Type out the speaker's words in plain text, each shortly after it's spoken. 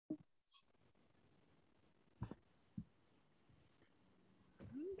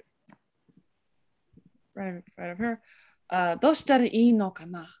right of her. どうしたらいいのか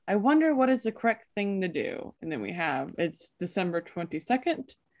な? I wonder what is the correct thing to do. And then we have, it's December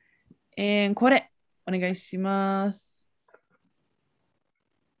 22nd. And これ、お願いします。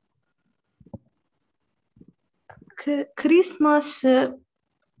クリスマス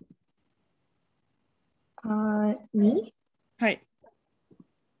にはい。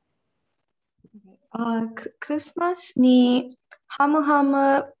クリスマスにハムハ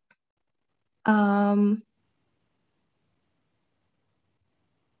ム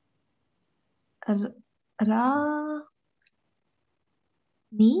ラ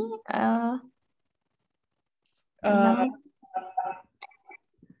に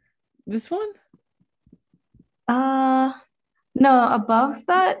This one? No, above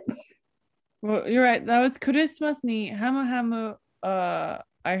that. Well, you're right. That was Christmas ni hamu. I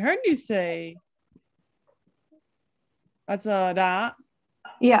heard you say that's a da.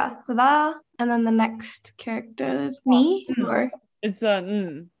 Yeah, that, and then the next character is ni, or it's a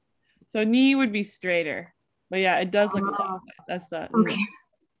so ni would be straighter, but yeah, it does look like that. That's the okay.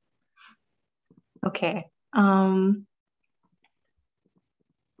 Okay.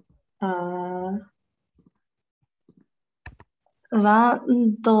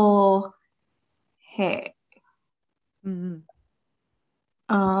 Rando he.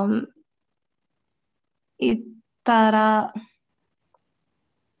 Ittara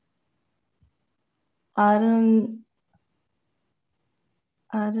arun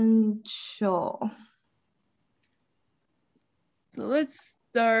sho. So let's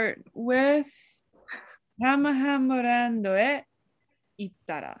start with hamhamlandへ行っ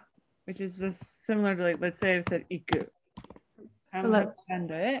たら, which is this similar to, like, let's say I said 行く. Hamhamland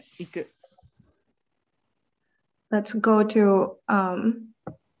へ行く. Let's go to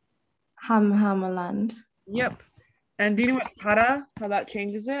hamhamland. Yep. And do you know what tara, how that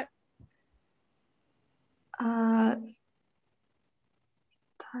changes it? Tara.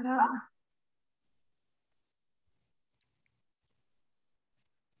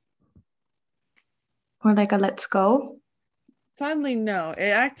 Or like a let's go? Sadly, no. It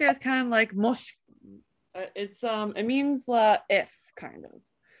actually is kind of like mosh. It's it means if, kind of.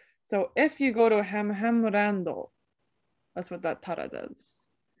 So if you go to hamhamland, that's what that tara does.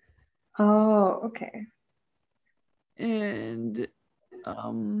 Oh, okay. And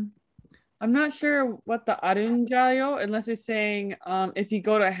I'm not sure what the arunjayo, unless it's saying if you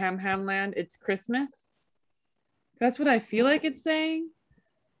go to hamhamland, it's Christmas. That's what I feel like it's saying.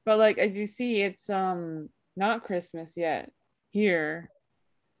 But like as you see, it's not Christmas yet. Here.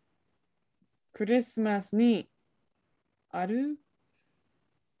 Christmas ni aru?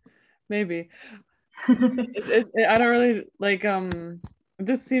 Maybe. I don't really like it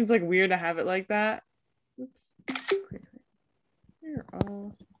just seems like weird to have it like that. Oops. Here,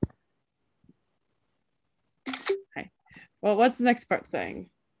 Hi. Well, what's the next part saying?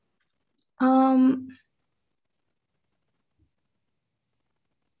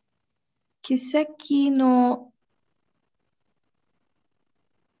 奇跡の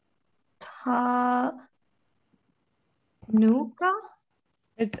たぬか?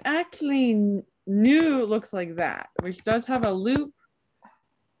 It's actually new, looks like that, which does have a loop,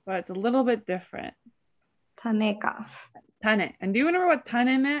 but it's a little bit different. Taneka. Tane. And do you remember what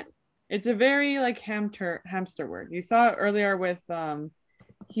tane meant? It's a very like hamster word. You saw it earlier with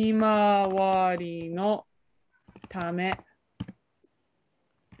himawari no tame.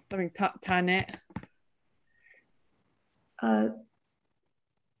 Something tane.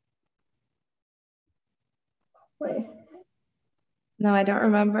 Wait. No, I don't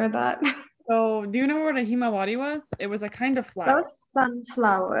remember that. So do you know what a himawari was? It was a kind of flower. That was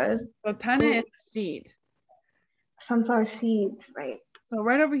sunflowers. So tane is a seed. Sunflower seeds, right. So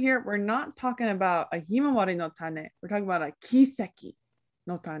right over here, we're not talking about a himawari no tane. We're talking about a kiseki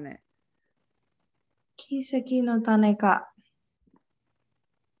no tane. Kiseki no tane ka.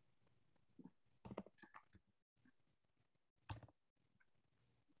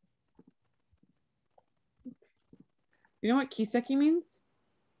 You know what kiseki means?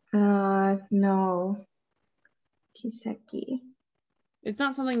 No. Kiseki. It's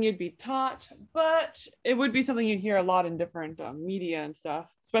not something you'd be taught, but it would be something you'd hear a lot in different media and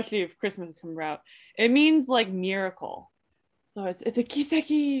stuff, especially if Christmas is coming out. It means like miracle. So it's a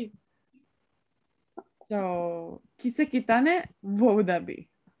kiseki. So kiseki tane, what would that be?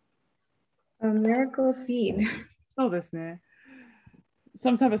 A miracle seed. Oh, this ne.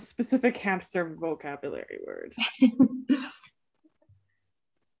 Some type of specific hamster vocabulary word.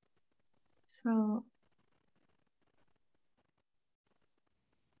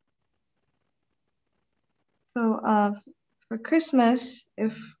 So for Christmas,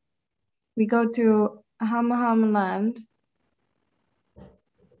 if we go to hamhamland.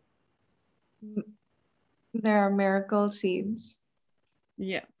 There are miracle seeds.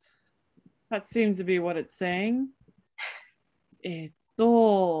 Yes, that seems to be what it's saying. And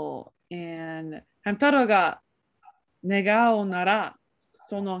Hamutaro が願うなら、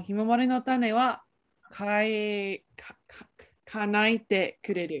そのひまわりの種は叶えて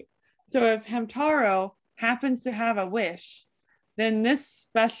くれる。So if Hamutaro happens to have a wish, then this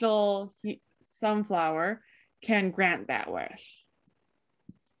special sunflower can grant that wish.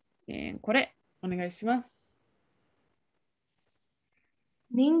 これ、お願いします。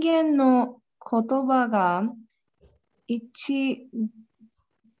人間の言葉が一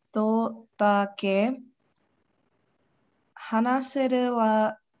度だけ話せる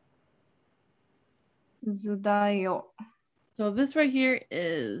はずだよ。So this right here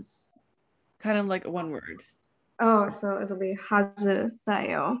is kind of like one word. Oh, so it'll be はずだ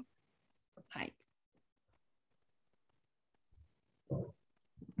よ。はい。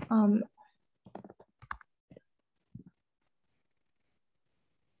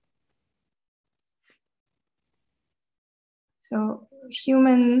So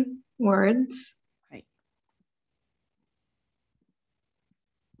human words. はい。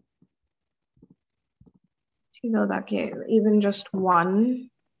一度だけ、even just one.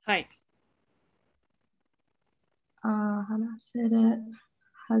 はい。話せる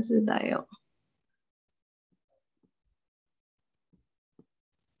はずだよ。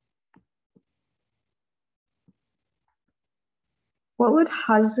What would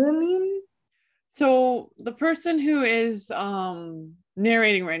はず mean? So the person who is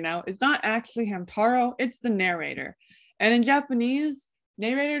narrating right now is not actually Hamutaro, it's the narrator. And in Japanese,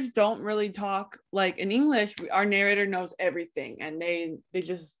 narrators don't really talk like in English. Our narrator knows everything, and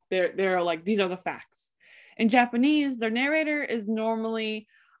they're like, these are the facts. In Japanese, their narrator is normally,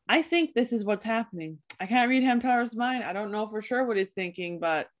 I think this is what's happening. I can't read Hamutaro's mind. I don't know for sure what he's thinking,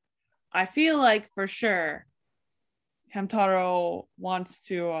 but I feel like for sure Hamutaro wants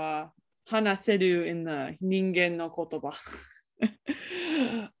to hanaseru in the ningen no kotoba.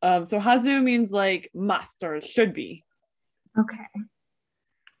 So hazu means like must or should be. Okay.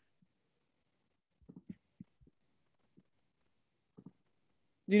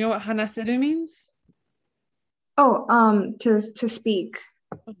 Do you know what hanaseru means? Oh, to speak.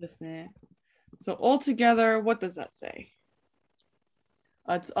 So altogether, what does that say?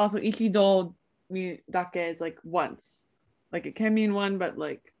 It's also ichido dake. It's like once. Like it can mean one, but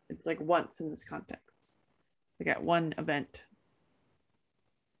like it's like once in this context. Like at one event.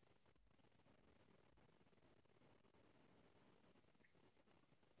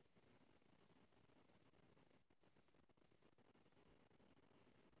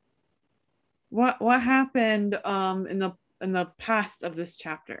 What happened in the past of this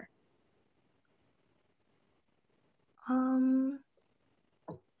chapter?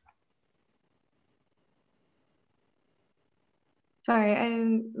 Sorry,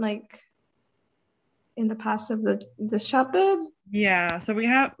 I'm like in the past of this chapter. Yeah, so we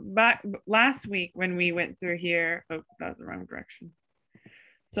have back last week when we went through here. Oh, that was the wrong direction.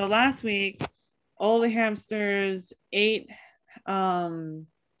 So last week, all the hamsters ate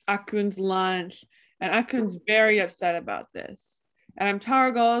Akun's lunch, and Akun's very upset about this. And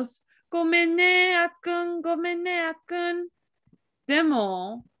Hamutaro goes, "Gomen ne, Akun, gomen ne, Akun." で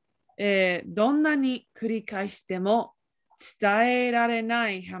も、どんなに繰り返しても伝えられな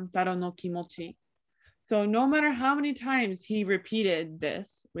いHamutaroの気持ち。So no matter how many times he repeated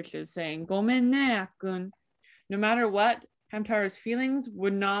this, which is saying, "Gomen ne, Akun," no matter what, Hamutaro's feelings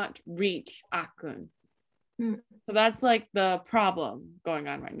would not reach Akun. So that's like the problem going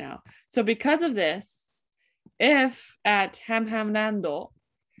on right now. So because of this, if at hamhamland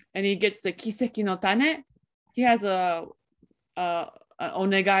and he gets the kiseki no tane, he has an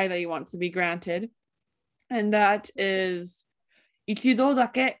onegai that he wants to be granted, and that is ichido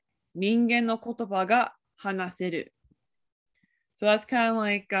dake ningen no kotoba ga hanaseru. So that's kind of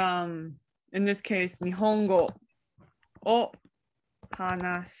like in this case, nihongo o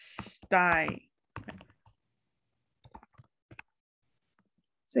hanashitai.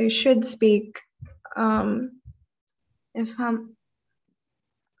 So you should speak so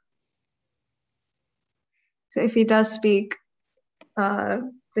if he does speak the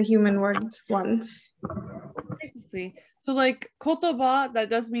human words once. Basically. So like kotoba, that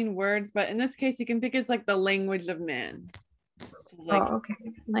does mean words, but in this case you can think it's like the language of man. So like, oh, okay.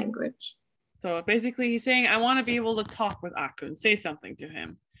 Language. So basically he's saying, I want to be able to talk with Akun, say something to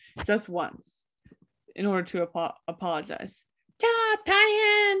him just once in order to apologize.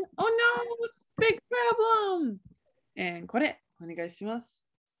 Taihen! Oh no, it's a big problem! And これお願いします。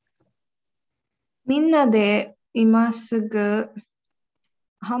みんなで今すぐ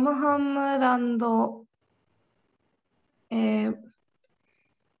ハムハムランドへ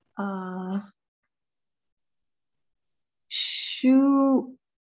出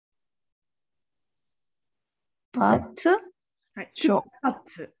発はい。しょ出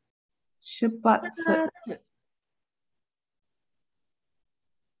発。出発。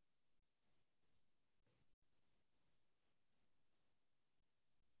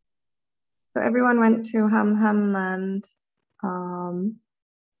So everyone went to hamhamland.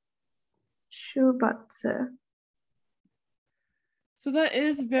 出発. So that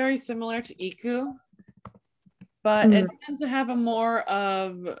is very similar to iku, but it tends to have a more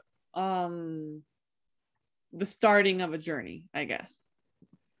of the starting of a journey, I guess.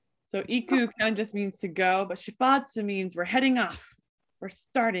 So iku kind of just means to go, but shipatsu means we're heading off, we're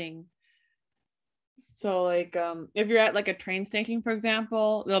starting. So like if you're at like a train station, for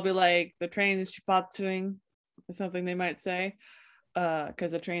example, they'll be like the train is shipatsuing, or something they might say,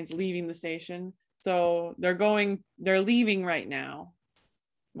 because the train's leaving the station. So they're leaving right now.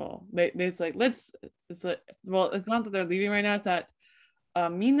 Well, it's like it's not that they're leaving right now. It's that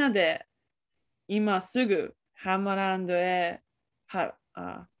みんなで今すぐハムランドへ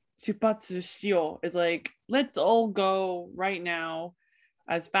出発しよう is like let's all go right now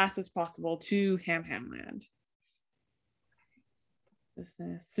as fast as possible to hamhamland. です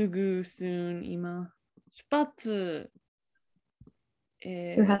ね。すぐ soon 今出発。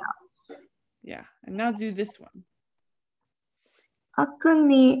Yeah, and now do this one. あく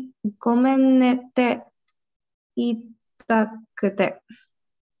にごめんねって言いたくて。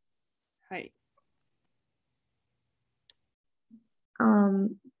はい。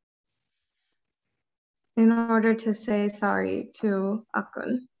In order to say sorry to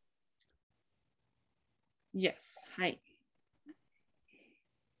Akun. Yes. はい。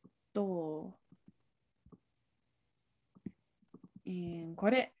こ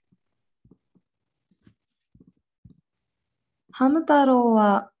れ。ハム太郎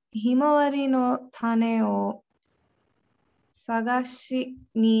はひまわりの種を探し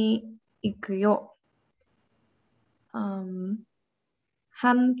に行くよ。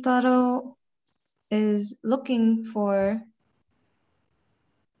Hamutaro is looking for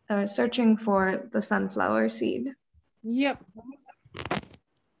or searching for the sunflower seed. Yep.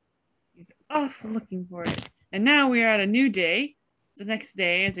 He's off looking for it. And now we are at a new day. The next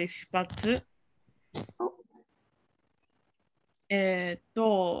day is a shipatsu.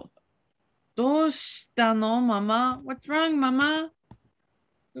 どうしたのママ What's wrong, ママ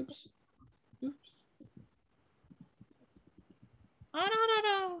Oops. Oops. あらら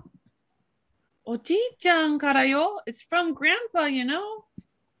ら。おじいちゃんからよ。It's from grandpa, you know.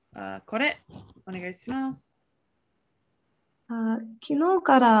 これ、お願いします。昨日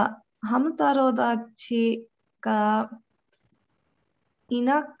からハム太郎たちがい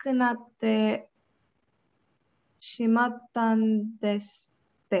なくなってしまったんです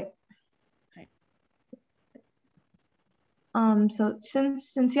って。はい。So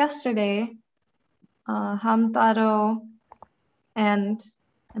since yesterday, Hamutaro and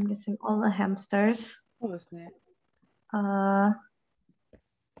I'm guessing all the hamsters そうですね。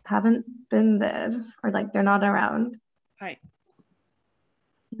haven't been there or like they're not around. はい。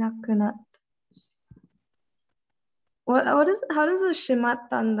いなくなった。How does the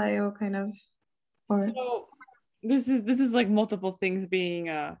shimatandayo kind of or... So this is like multiple things being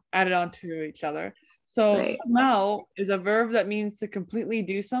added onto each other. So Right. samao is a verb that means to completely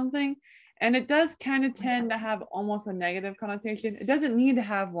do something, and it does kind of tend to have almost a negative connotation. It doesn't need to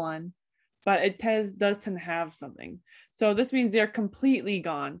have one, but it does tend to have something. So this means they're completely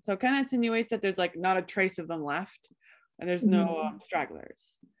gone. So it kind of insinuates that there's like not a trace of them left, and there's no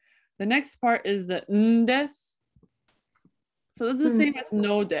stragglers. The next part is the ndes. So this is the same as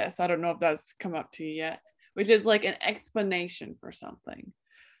no des. I don't know if that's come up to you yet, which is like an explanation for something.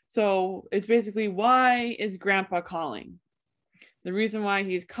 So it's basically, why is grandpa calling? The reason why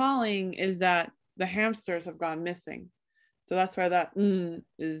he's calling is that the hamsters have gone missing. So that's why that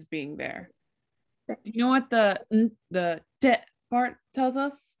is being there. Do you know what the te part tells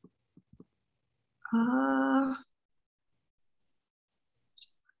us?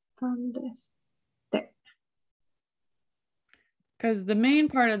 Because the main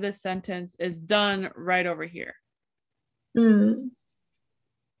part of this sentence is done right over here.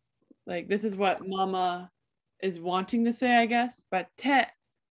 Like this is what mama is wanting to say, I guess, but te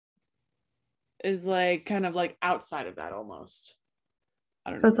is like kind of like outside of that almost. I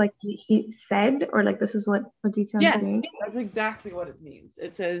don't know. So it's like he said, or like this is what Oji-chan saying? That's exactly what it means.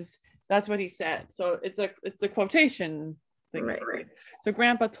 It says that's what he said. So it's a quotation thing. Right. So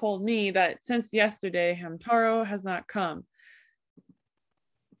Grandpa told me that since yesterday, Hamutaro has not come.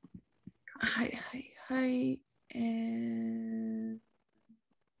 Hi. And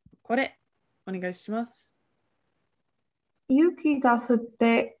これお願いします。雪が降っ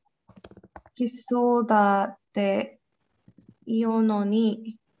てきそうだって言うの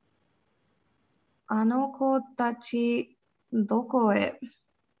に、あの子たちどこへ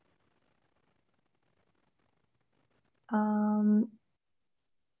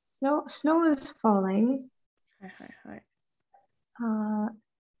snow is falling. はい。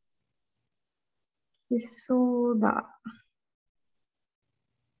きそうだ.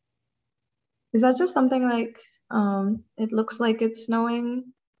 Is that just something like it looks like it's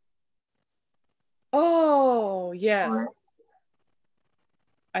snowing? Oh, yes. Or-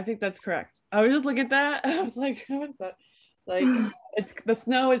 I think that's correct. I was just looking at that. I was like, what's that? Like, it's the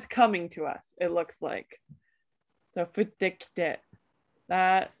snow is coming to us, it looks like. So, 降ってきて.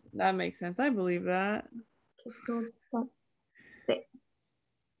 That makes sense. I believe that. きそうだって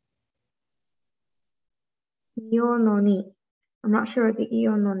言うのに. I'm not sure what the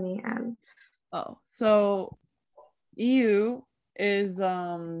言うのに adds. Oh, so EU is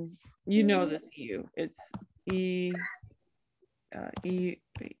you know this EU. It's EU.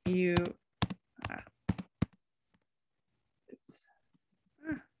 It's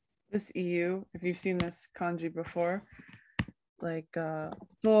this EU. If you've seen this kanji before, like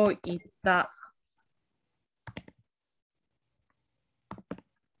と言った.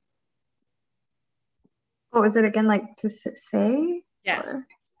 Oh, is it again like to say? Yes, or?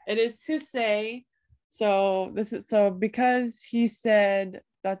 it is to say. So because he said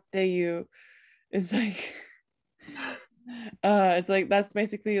that you is like it's like that's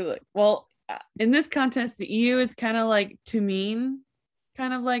basically like, well, in this context the EU is kind of like to mean,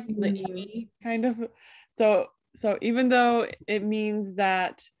 kind of like the imi kind of. So even though it means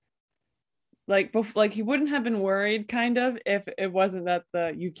that like he wouldn't have been worried kind of if it wasn't that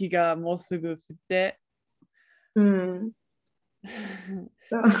the yuki ga mosugu futte.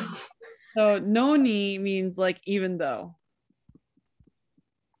 So noni means like even though.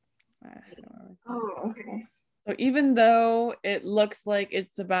 Oh, okay. So even though it looks like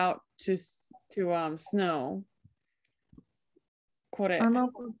it's about to snow, これ。あ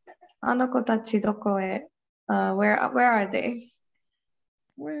の子たちどこへ? Where are they?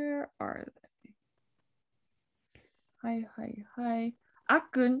 Where are they? Hi.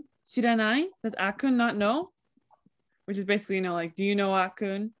 Akun 知らない? Does Akun not know? Which is basically, like, do you know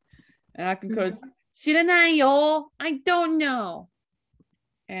Akun? And Akun codes 知らないよ. I don't know.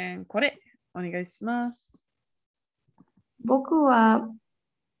 And これお願いします。僕は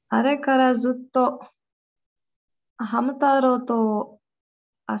あれからずっとハム太郎と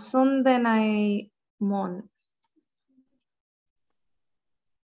遊んでないもん。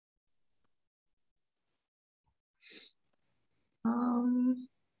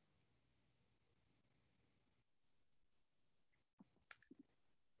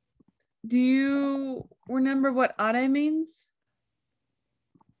Do you remember what are means?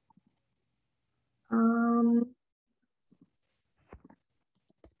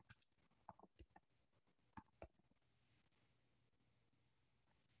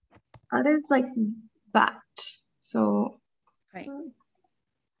 That is like that. So. Right.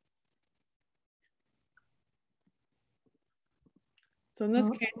 So in this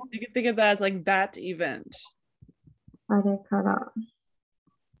case, you can think of that as like that event. あれから.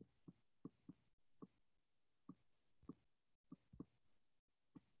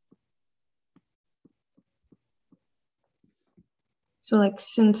 So like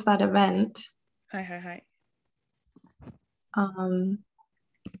since that event. Hi.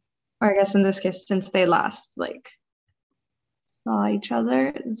 Or I guess in this case, since they last like saw each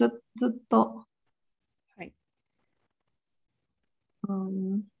other, ずっと. Hi.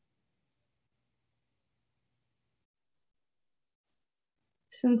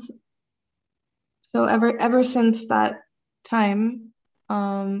 So ever since that time,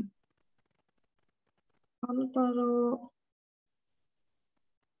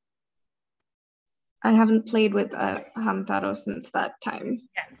 I haven't played with Hamutaro since that time.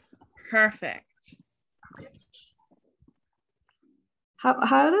 Yes, perfect.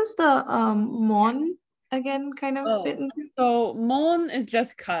 How does the mon again kind of fit into? So mon is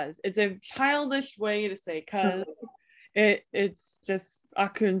just cuz. It's a childish way to say cuz. It's just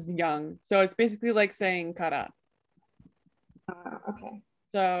Akun's young. So it's basically like saying kara. Okay.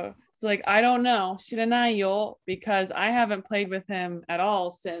 So it's like, I don't know, 知らないよ, because I haven't played with him at all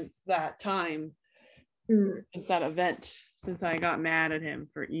since that time. Since that event, since I got mad at him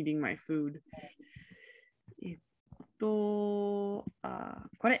for eating my food. こ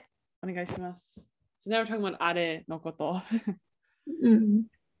れ、お願いします。So now we're talking about あれのこと。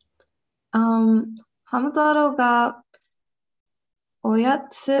ハム太郎がおや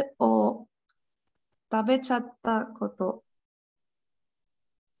つを食べちゃったこと。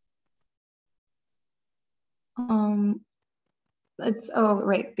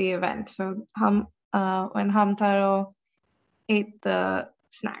Right, the event. So when Hamutaro ate the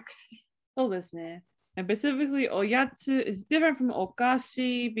snacks. そうですね。And specifically, おやつ is different from お菓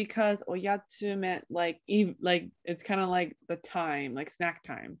子 because おやつ meant like it's kind of like the time, like snack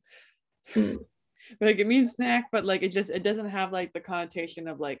time. But like it means snack, but like it doesn't have like the connotation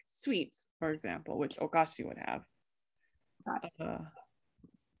of like sweets, for example, which お菓子 would have.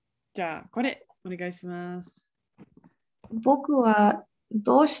 じゃあこれお願いします。僕は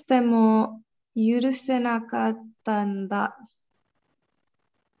どうしても許せなかったんだ。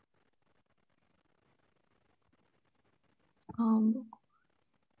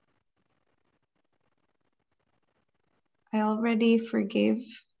I already forgave.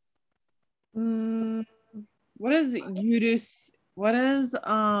 What does yurus? What does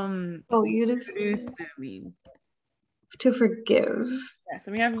yurusu mean? To forgive. Yeah,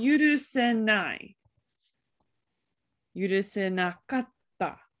 so we have yurusenai.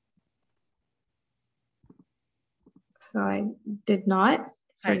 Yurusenakatta. So I did not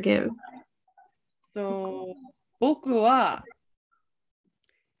forgive. So 僕は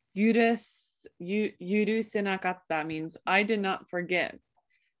yurusenakatta means I did not forgive.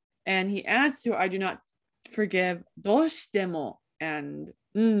 And he adds to I do not forgive どうしても and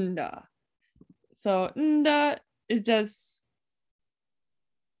んだ. So んだ is just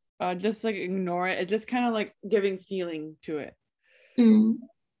like ignore it. It's just kind of like giving feeling to it.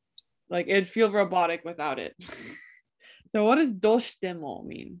 Like it'd feel robotic without it. So what does どうしても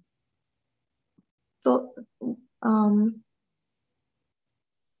mean? So,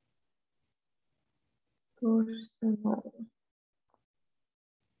 どうしても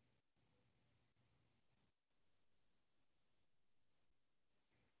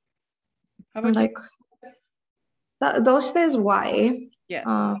How about like that, どうして is why. Yes.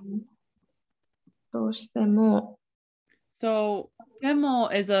 どうしても So demo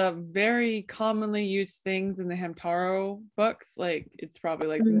is a very commonly used things in the Hamtaro books. Like it's probably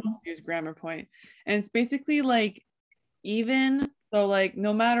like the most used grammar point. And it's basically like even, so like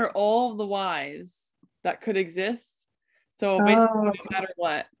no matter all of the whys that could exist. So basically no matter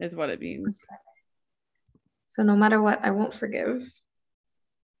what is what it means. So no matter what, I won't forgive.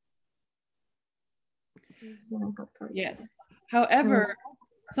 Yes. However,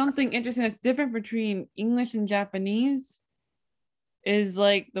 something interesting that's different between English and Japanese is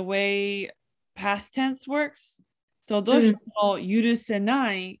like the way past tense works. So どうしても許せ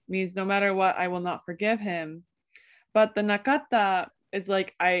ない means no matter what, I will not forgive him. But the nakata is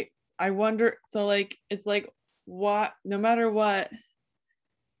like I wonder. So like it's like what, no matter what.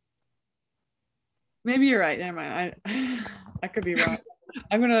 Maybe you're right. Never mind. I could be wrong.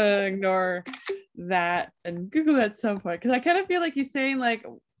 I'm gonna ignore that and Google that at some point because I kind of feel like he's saying like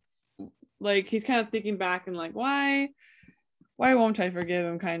he's kind of thinking back and like why won't I forgive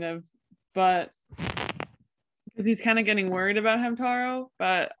him kind of, but because he's kind of getting worried about Hamtaro,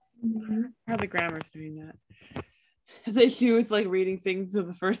 but how the grammar's doing that. His issue is like reading things for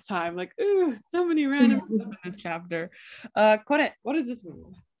the first time, like ooh, so many random stuff in this chapter. Kore, what does this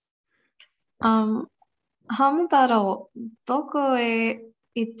mean? Hamutaro, どこへ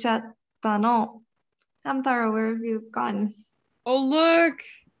行っちゃったの? Hamutaro, where have you gone? Oh look!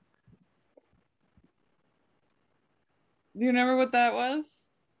 Do you remember what that was?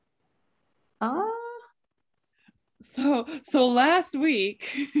 So last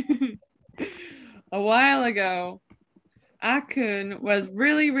week, a while ago, Akun was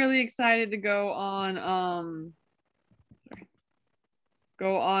really excited to go on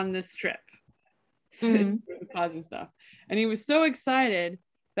this trip. Pausing stuff. And he was so excited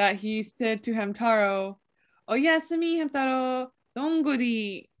that he said to Hamtaro, Oyasumi Hamtaro,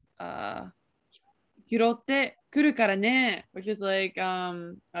 donguri hirotte kuru kara ne, which is like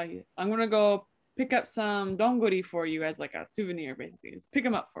I'm gonna go pick up some donguri for you as like a souvenir, basically. Just pick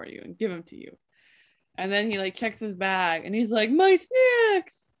them up for you and give them to you. And then he like checks his bag and he's like, my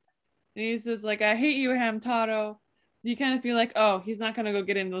snacks. And he says like, I hate you, Hamtaro. So you kind of feel like, oh, he's not gonna go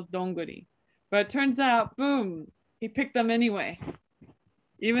get him those donguri. But it turns out, boom, he picked them anyway.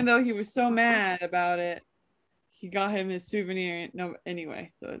 Even though he was so mad about it, he got him his souvenir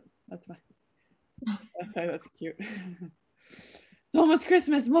anyway. So that's fine. That's cute. It's almost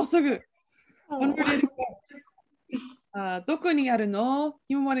Christmas. もうすぐ。どこにあるの？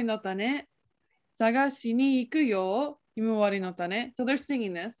ひまわりの種。探しに行くよ、ひまわりの種. So they're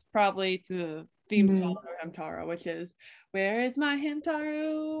singing this probably to the theme song of Hamtaro, which is, where is my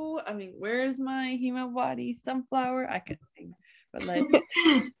Hamtaro? I mean, where is my himawari sunflower? I can't sing, but like,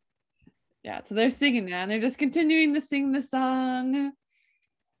 yeah, so they're singing that, and they're just continuing to sing the song.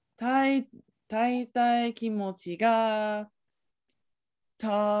 たい気持ちが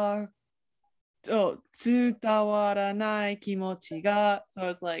伝わらない気持ちが so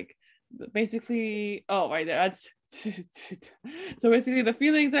it's like basically right there that's so basically the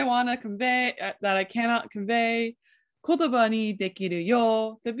feelings I want to convey that I cannot convey 言葉にできる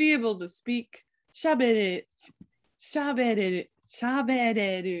よ to be able to speak 喋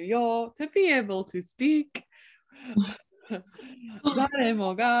れるよ to be able to speak 誰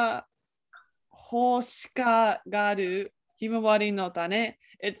もが欲しがるひまわりの種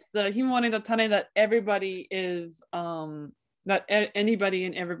it's the himawari no tane that everybody is that anybody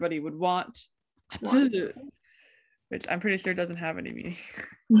and everybody would want, which I'm pretty sure doesn't have any meaning.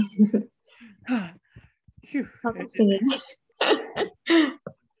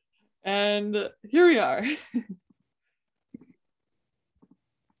 And here we are.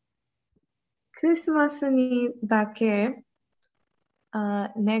 クリスマスにだけ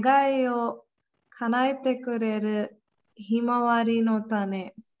願いを叶えてくれるひまわりの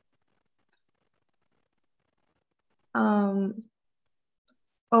種。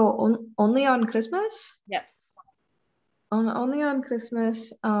Only on Christmas? Yes. Only on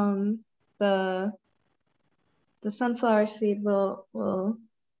Christmas, the sunflower seed will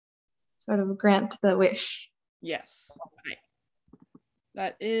sort of grant the wish. Yes. Right.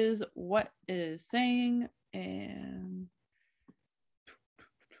 That is what it is saying. And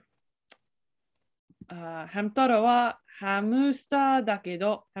Hamtaro はハムスターだけ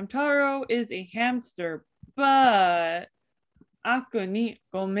ど Hamtaro is a hamster, but あくに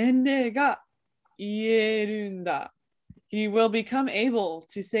ごめんねが言えるんだ. He will become able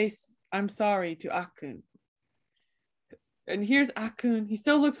to say I'm sorry to Akun. And here's Akun. He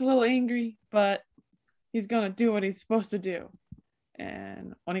still looks a little angry, but he's gonna do what he's supposed to do.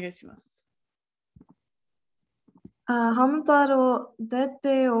 And お願いします。ハム太郎出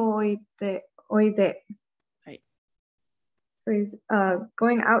ておいで。はい。So he's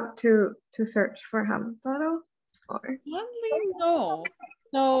going out to search for Hamutaro? Or? Oddly, no.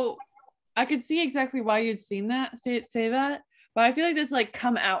 So I could see exactly why you'd seen that, say that, but I feel like it's like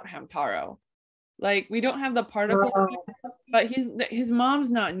come out Hamtaro. Like we don't have the particle, but his mom's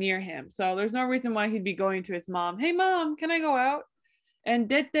not near him, so there's no reason why he'd be going to his mom. Hey mom, can I go out? And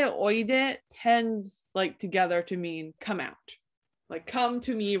dete oide tends like together to mean come out. Like come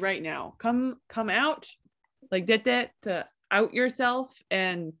to me right now. Come out. Like dete to out yourself,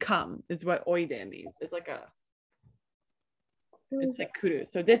 and come is what oide means. It's like kuru.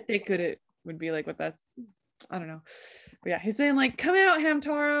 So dete kuru would be like what that's, I don't know. But yeah, he's saying like come out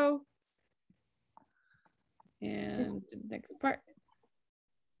Hamtaro. And the next part.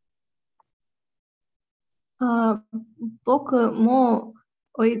 僕も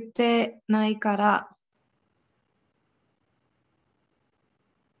置いてないから。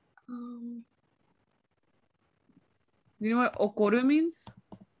You know what okoru means?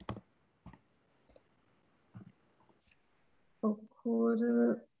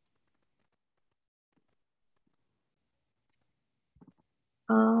 Okoru.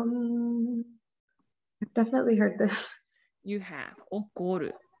 I've definitely heard this. You have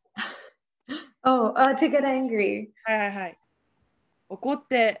okoru. To get angry. はい。怒っ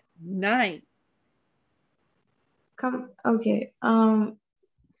てない。Okay.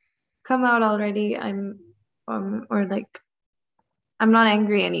 Come out already. Or like, I'm not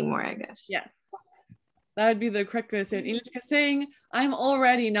angry anymore, I guess. Yes. That would be the correct way to say it in English, because saying I'm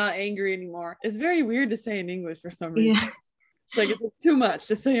already not angry anymore is very weird to say in English for some reason. Yeah. It's like it's too much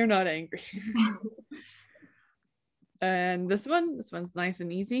to say you're not angry. And this one's nice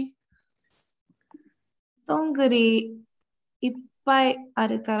and easy. どんぐりいっぱいあ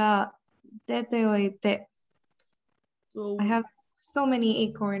るから出ておいて。So, I have so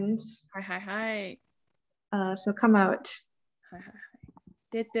many acorns. Hi. So come out.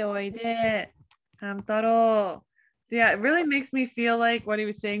 出ておいで、Hamtaro. So yeah, it really makes me feel like what he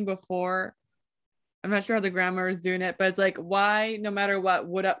was saying before. I'm not sure how the grammar is doing it, but it's like, why, no matter what,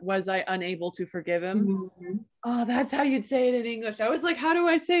 was I unable to forgive him? Mm-hmm. Oh, that's how you'd say it in English. I was like, how do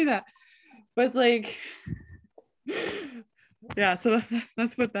I say that? But it's like, yeah, so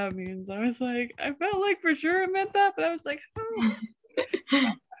that's what that means. I was like, I felt like for sure it meant that, but I was like, oh.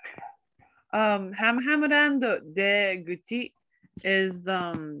 Hamhamland de guchi is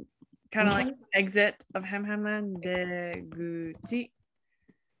kind of like exit of Hamhamland de guchi.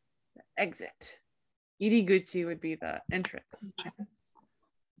 Exit. iriguchi would be the entrance.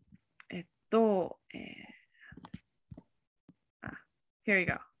 あ、here you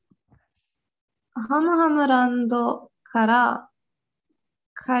go. ハムハムランドから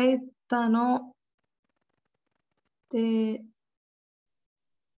帰ったので、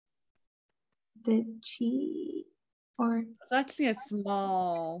or It's actually a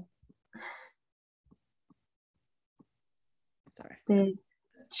small. Sorry. で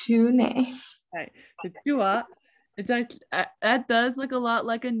中ね。Right. The chua, it's actually that does look a lot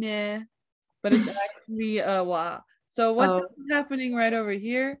like a ne, but it's actually a wa. So what is happening right over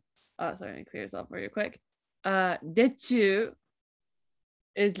here? Sorry, let me clear this up real quick. Dechu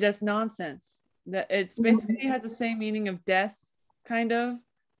is just nonsense. That it's basically has the same meaning of des, kind of,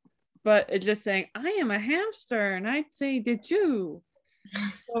 but it's just saying I am a hamster, and I'd say dechu.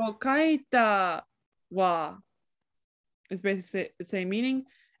 So kaita wa is basically the same meaning.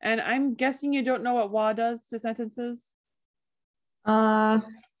 And I'm guessing you don't know what wa does to sentences.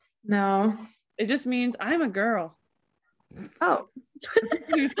 No. It just means I'm a girl. Oh.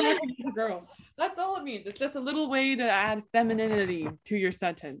 Who's talking to a girl. That's all it means. It's just a little way to add femininity to your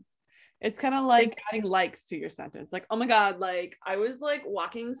sentence. It's kind of like adding likes to your sentence. Like, oh my God, like I was like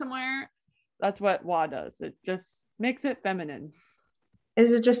walking somewhere. That's what wa does. It just makes it feminine.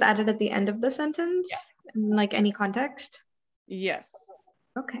 Is it just added at the end of the sentence? Yeah. In like any context? Yes.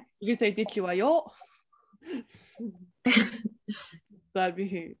 Okay. You can say "Dichi wa yo." That'd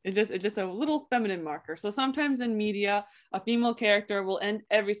be it's just a little feminine marker. So sometimes in media, a female character will end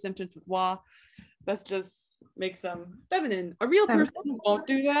every sentence with wa. That's just makes them feminine. A real person won't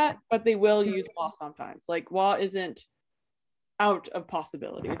do that, but they will use wa sometimes. Like wa isn't out of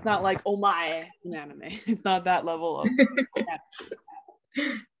possibility. It's not like oh my in anime. It's not that level of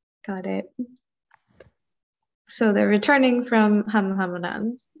Got it. So they're returning from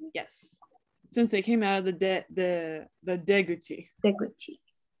hamhamland. Yes. Since they came out of the deguchi. Deguchi.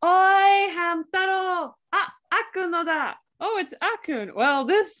 Oi, Hamutaro! Ah, Akun no da! Oh, it's Akun. Well,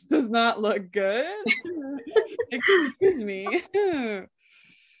 this does not look good. Excuse me.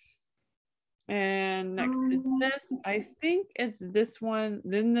 And next is this. I think it's this one,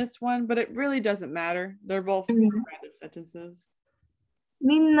 then this one, but it really doesn't matter. They're both random sentences.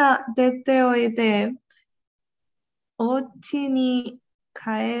 みんな出ておいで、お家に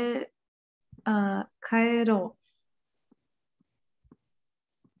帰ろ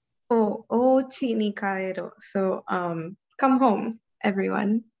う。お家に帰ろう。So, come home,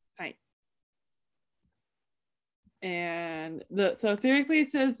 everyone. Right. And so theoretically it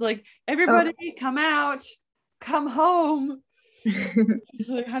says like everybody come out, come home.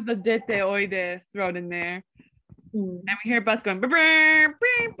 So they had the dete oide thrown in there. And we hear a bus going, poo, poo,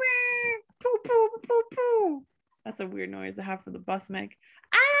 poo, poo. That's a weird noise to have for the bus make.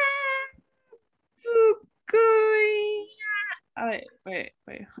 Ah, wait.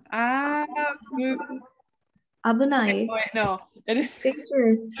 Ah, Abunai. wait, no. It is.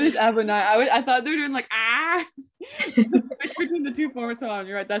 Danger. It is abunai. I thought they were doing like ah. Switch between the two forms on.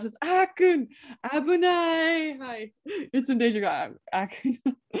 You're right. That's just akun, abunai. Hi, it's in danger. Akun.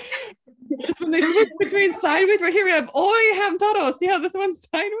 Just when they switch between sideways, right here we have oi Hamutaro. See how this one's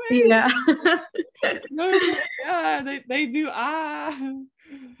sideways? Yeah. No, yeah, they do ah.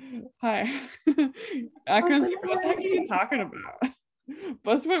 Hi. Akun's like, what the heck are you talking about?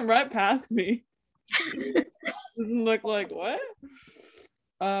 Bus went right past me. Doesn't look like what?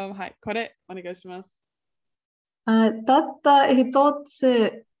 Hi, これお願いします。たった一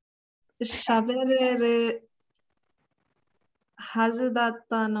つ喋れるはずだっ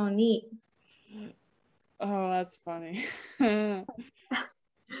たのに。Oh, that's funny.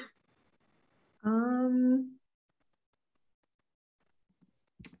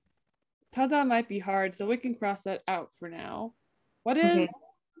 Tada might be hard, so we can cross that out for now. What is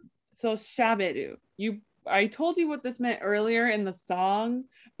so shaberu? I told you what this meant earlier in the song,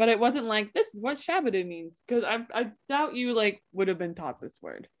 but it wasn't like this is what shaberu means because I doubt you like would have been taught this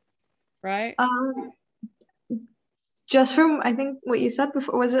word, right? Just from I think what you said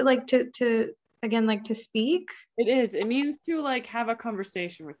before, was it like to again like to speak? It is. It means to like have a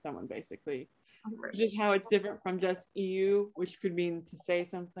conversation with someone basically. Just how it's different from just you, which could mean to say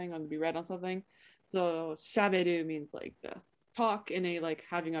something or to be read on something. So shaberu means like the talk in a like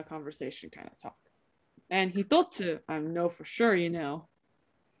having a conversation kind of talk. And hitotsu, I know for sure you know.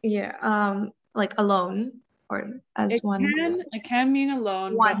 Yeah, like alone or as one. It can mean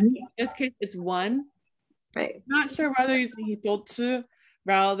alone, one. But in this case it's one. Right. I'm not sure whether you say hitotsu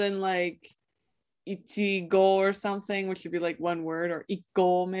rather than like ichigo or something, which would be like one word, or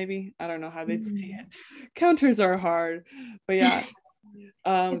ikko maybe. I don't know how they'd say it. Counters are hard, but yeah.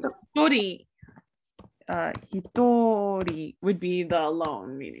 Tori. hitori would be the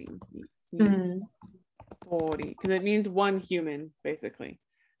alone meaning. Mm. Hitori, because it means one human, basically.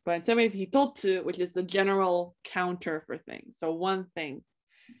 But instead of hitotsu, which is the general counter for things. So one thing.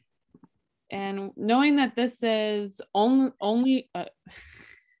 And knowing that this is only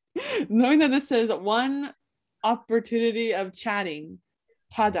knowing that this is one opportunity of chatting,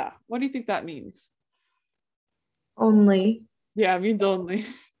 tada. What do you think that means? Only. Yeah, it means only.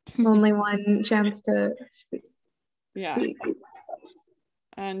 Only one chance to speak. Yeah.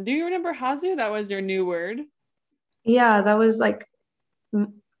 And do you remember hazu? That was your new word. Yeah, that was like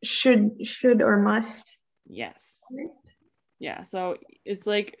should or must. Yes. Yeah, so it's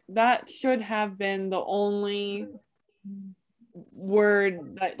like that should have been the only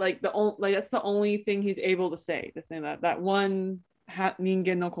word that like that's the only thing he's able to say. To say that one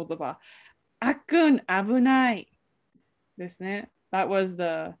ningen no kotoba. Akun abunai. That was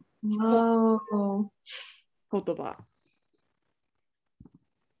the kotoba.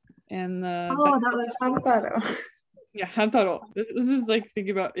 And that was Hamutaro. Yeah, Hamutaro. This is like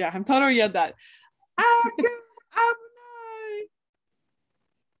thinking about Hamutaro had that. Akun abunai.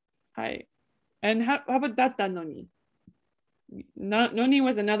 Hi. And how about data noni? Noni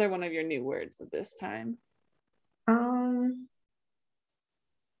was another one of your new words at this time.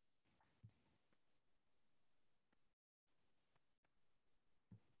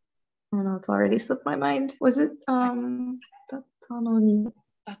 I don't know, it's already slipped my mind. Was it data noni?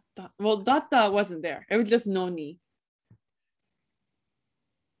 Well, data wasn't there. It was just noni.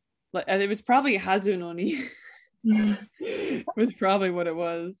 And it was probably hazu noni. It was probably what it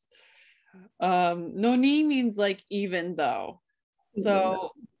was. Noni means like even though.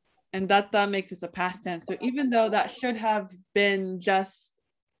 So, and data makes this a past tense. So even though that should have been just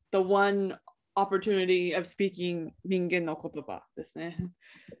the one opportunity of speaking ningen no kotoba ですね。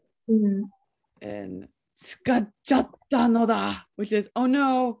And 使っちゃったのだ, which is, oh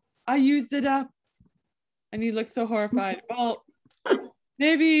no, I used it up. And he looks so horrified. Well,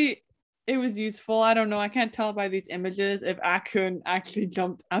 maybe it was useful. I don't know. I can't tell by these images if Akun actually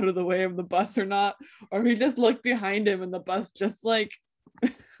jumped out of the way of the bus or not, or he just looked behind him and the bus just like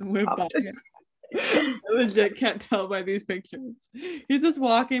went by. I legit can't tell by these pictures. He's just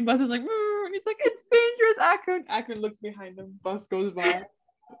walking, bus is like, and he's like, it's dangerous, Akun. Akun looks behind him, bus goes by.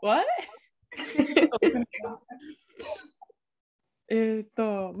 What?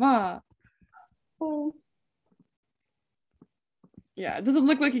 Yeah, it doesn't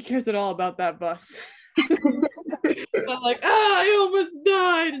look like he cares at all about that bus. But like, I almost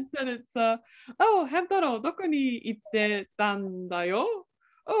died. Instead it's, oh, Hamtaro, どこに行ってたんだよ?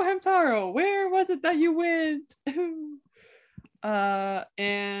 Oh, Hamtaro, where was it that you went?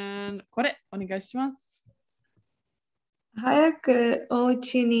 And これ、お願いします。早くお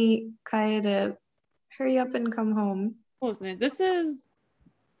家に帰る。Hurry up and come home. そうですね。This is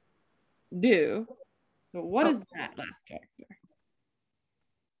do. So what is that last character?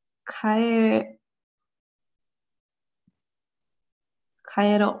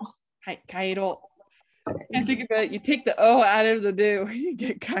 帰ろう。はい、帰ろう。Can't think about it. You take the O out of the do. You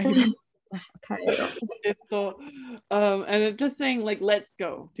get 帰ろう。And it's just saying like let's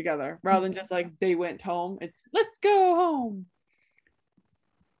go together rather than just like they went home. It's let's go home.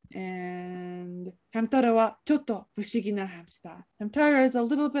 And Hamtaro はちょっと不思議なハムスター。Hamtaro is a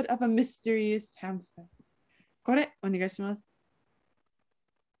little bit of a mysterious hamster. これお願いします。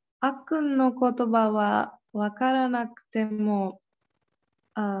あっくんの言葉はわからなくても、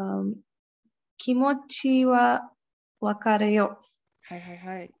気持ちはわかるよ。はいはい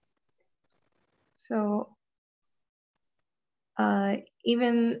はい。So,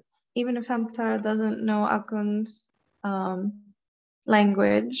 even if Hamutaro doesn't know Akun's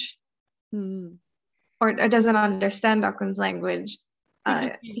language, or doesn't understand Akun's language,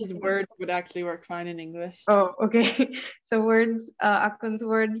 his words would actually work fine in English. Oh, okay. So words, Akun's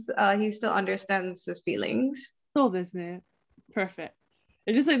words, he still understands his feelings. そうですね。Perfect.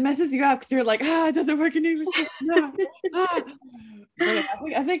 It just like messes you up because you're like, it doesn't work in English. But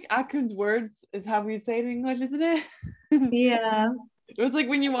I think Akun's words is how we say it in English, isn't it? Yeah. It was like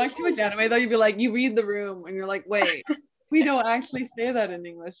when you watch too much anime, though, you'd be like, you read the room and you're like, wait, we don't actually say that in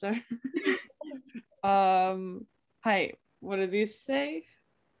English. Hi, what did these say?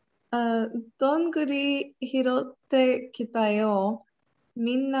 どんぐり拾ってきたよ。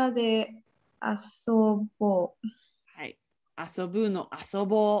みんなで遊ぼう。はい。遊ぶの遊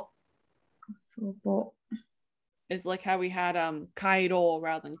ぼう。遊ぼう。It's like how we had kairo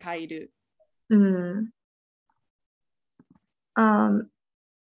rather than kairu.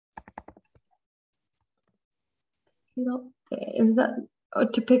 Is that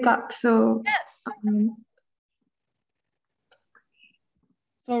to pick up. So Yes.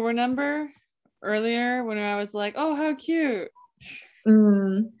 So remember earlier when I was like, oh, how cute.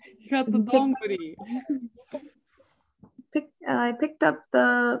 You got the dongburi. I picked up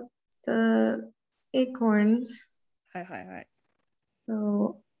the acorns. Hi.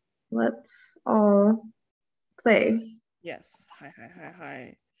 So let's all play. Yes.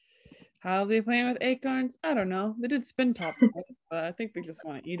 Hi. How are they playing with acorns? I don't know. They did spin top, but I think they just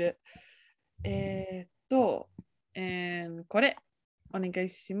want to eat it. これお願い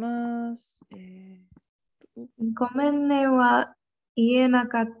します。ごめんねは言えな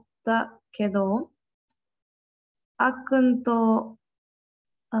かったけど、あっくんと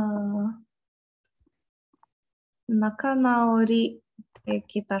仲直りで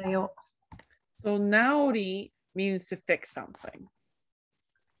きたよ。So 直り means to fix something.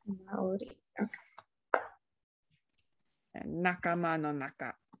 直り。仲間の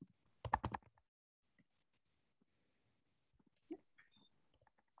中。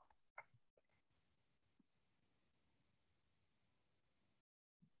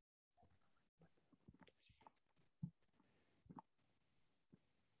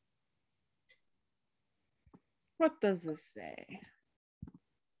What does this say?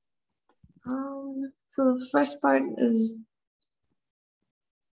 So the first part is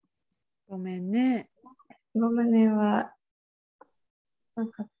ごめんね。ごめんねはな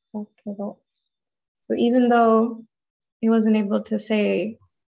かったけど。So even though he wasn't able to say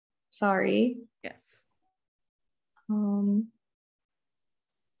sorry, Yes.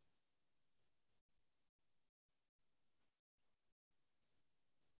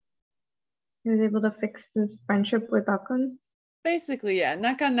 he was able to fix his friendship with Akun. Basically, yeah.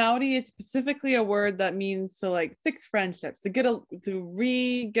 Nakanaori is specifically a word that means to like fix friendships, to get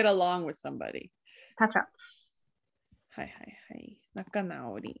along with somebody. Patch up. Hi.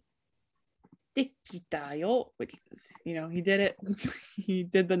 Nakanaori. Dekita which is, he did it. He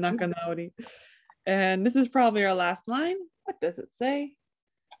did the nakanaori. And this is probably our last line. What does it say?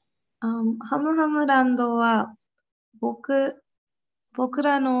 hamhamland は僕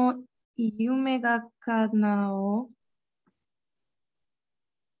らの夢が叶う。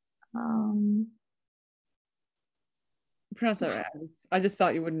Pronounce that right. I just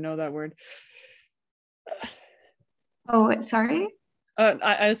thought you wouldn't know that word. Oh, wait, sorry?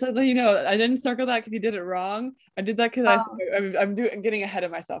 I said that I didn't circle that because you did it wrong. I did that because I'm getting ahead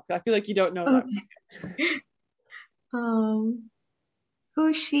of myself. I feel like you don't know that. Okay.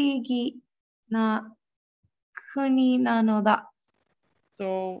 不思議な国なのだ.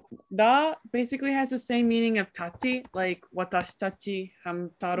 So da basically has the same meaning of tachi, like watashi tachi,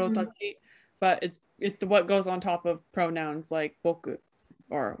 hamutaro tachi, but it's the what goes on top of pronouns like boku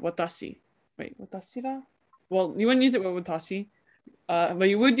or watashi. Wait, watashi da? Well, you wouldn't use it with watashi, but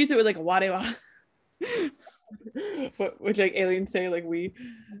you would use it with like warewa, which like aliens say like we.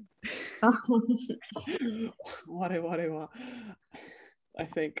 Warewa. I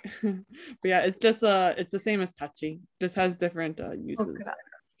think. But yeah, it's just it's the same as tachi. Just has different uses.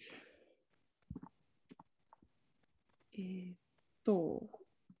 Do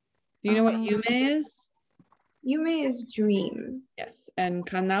you know what yume is? Yume is dream. Yes. And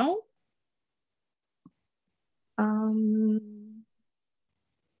kanao?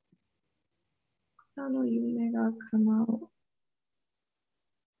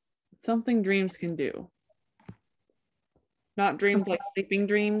 Something dreams can do. Not dreams like sleeping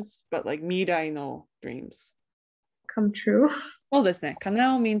dreams, but like mirai no dreams. Come true. Well, listen,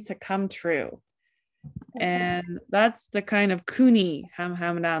 kanao means to come true. And that's the kind of kuni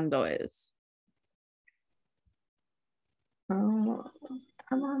hamhamland is.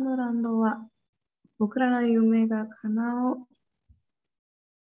 hamhamland は僕らの夢が叶う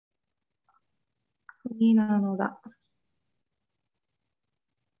国なのだ.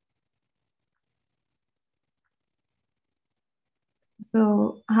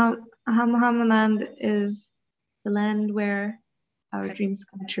 So hamhamland is the land where our dreams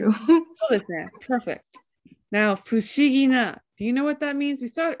come true. Oh, listen, perfect. Now, fushigina. Do you know what that means? We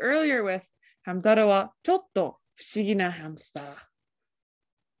started earlier with Hamutaro wa chotto fushigina hamster.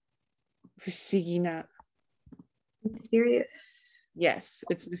 Fushigina. Mysterious. Yes,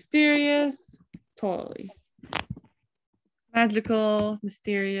 it's mysterious. Totally. Magical,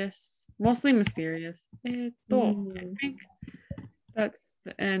 mysterious, mostly mysterious. I think that's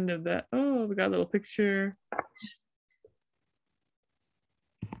the end of that. Oh, we got a little picture.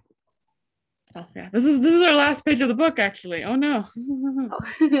 Oh yeah, this is our last page of the book actually. Oh no.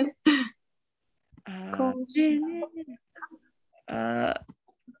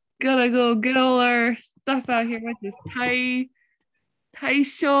 Gotta go get all our stuff out here with this 大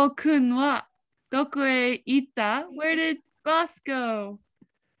将くんはどこへ行った? Where did boss go?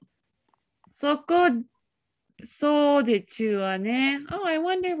 そうでちゅわね。Oh, I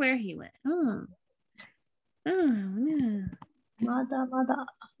wonder where he went. まだまだ。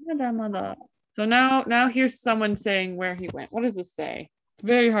まだまだ。So now here's someone saying where he went. What does this say? It's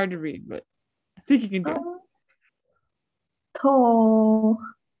very hard to read, but I think you can do it. と、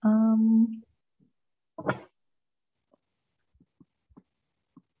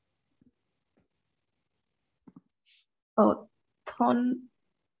お、と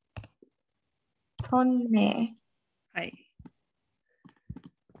んね。はい。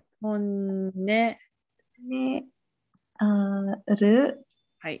とんね。ね、る。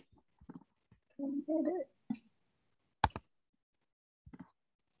はい。飛んでる。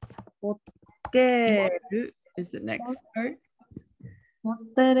持ってる is the next part. 持っ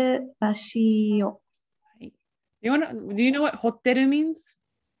てるらしいよ。はい。Do you know what ホテル means?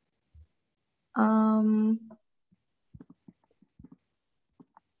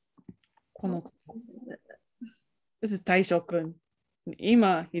 このThis is 大将くん。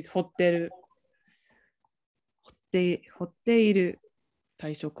今、he's 掘ってる。掘っている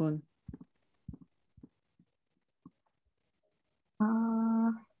大将くん。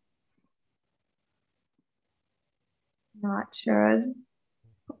Not sure.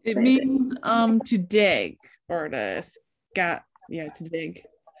 It means to dig or to to dig.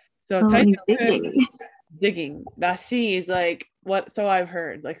 So digging. Rashi is like what so I've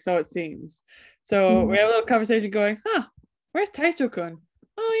heard, like so it seems. So we have a little conversation going, where's Taisho-kun?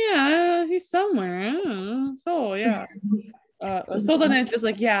 Oh yeah, he's somewhere. So yeah. So then it's just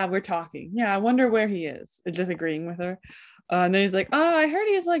like, yeah, we're talking. Yeah, I wonder where he is. It's just agreeing with her. And then he's like, oh, I heard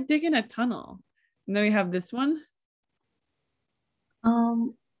he's like digging a tunnel. And then we have this one.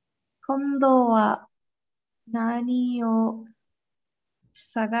 今度は何を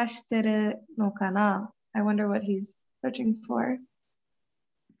探してるのかな? I wonder what he's searching for.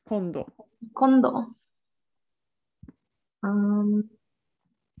 今度。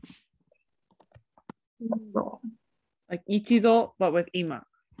Like 一度 but with 今。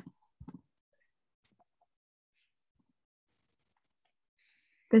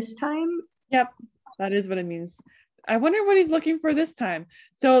This time? Yep, that is what it means. I wonder what he's looking for this time.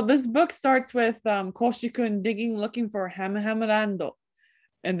 So this book starts with Koshi-kun looking for hamhamland.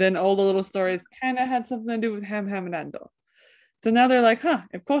 And then all the little stories kind of had something to do with hamhamland. So now they're like,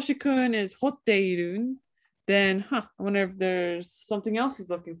 if Koshi-kun is hotteirun, then I wonder if there's something else he's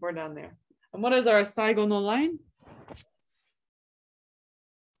looking for down there. And what is our saigo no line?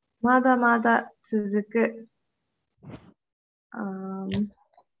 まだまだ続く。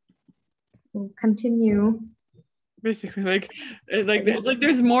Continue. Basically, like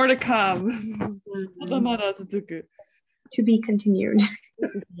there's more to come. To be continued.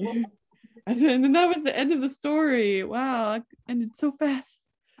 And then that was the end of the story. Wow, it ended so fast.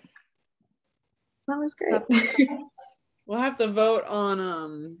 That was great. We'll have to vote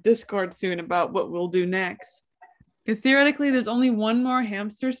on Discord soon about what we'll do next. Because theoretically, there's only one more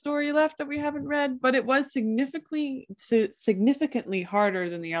hamster story left that we haven't read, but it was significantly harder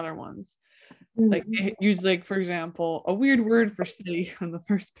than the other ones. Like it used, like, for example, a weird word for city on the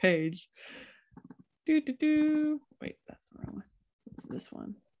first page. Wait, that's the wrong one. What's this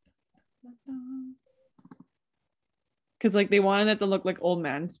one? Because like they wanted it to look like old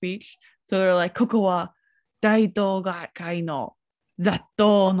man speech, so they're like, "Koko wa daito ga kai no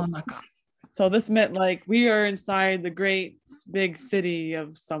zatto no naka." So this meant like we are inside the great big city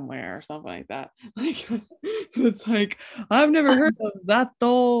of somewhere or something like that. Like it's like I've never heard of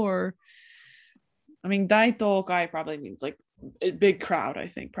zatto, or I mean daito kai probably means like a big crowd, I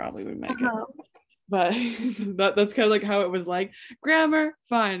think probably would make it. But that's kind of like how it was like. Grammar,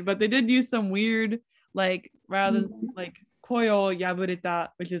 fine, but they did use some weird, like, rather than like koyo yabureta,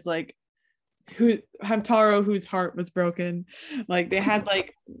 which is like Hamutaro whose heart was broken. Like they had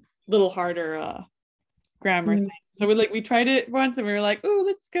like little harder grammar things. So we tried it once and we were like, oh,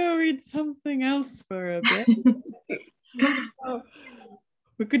 let's go read something else for a bit. So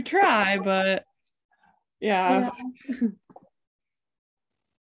we could try, but yeah.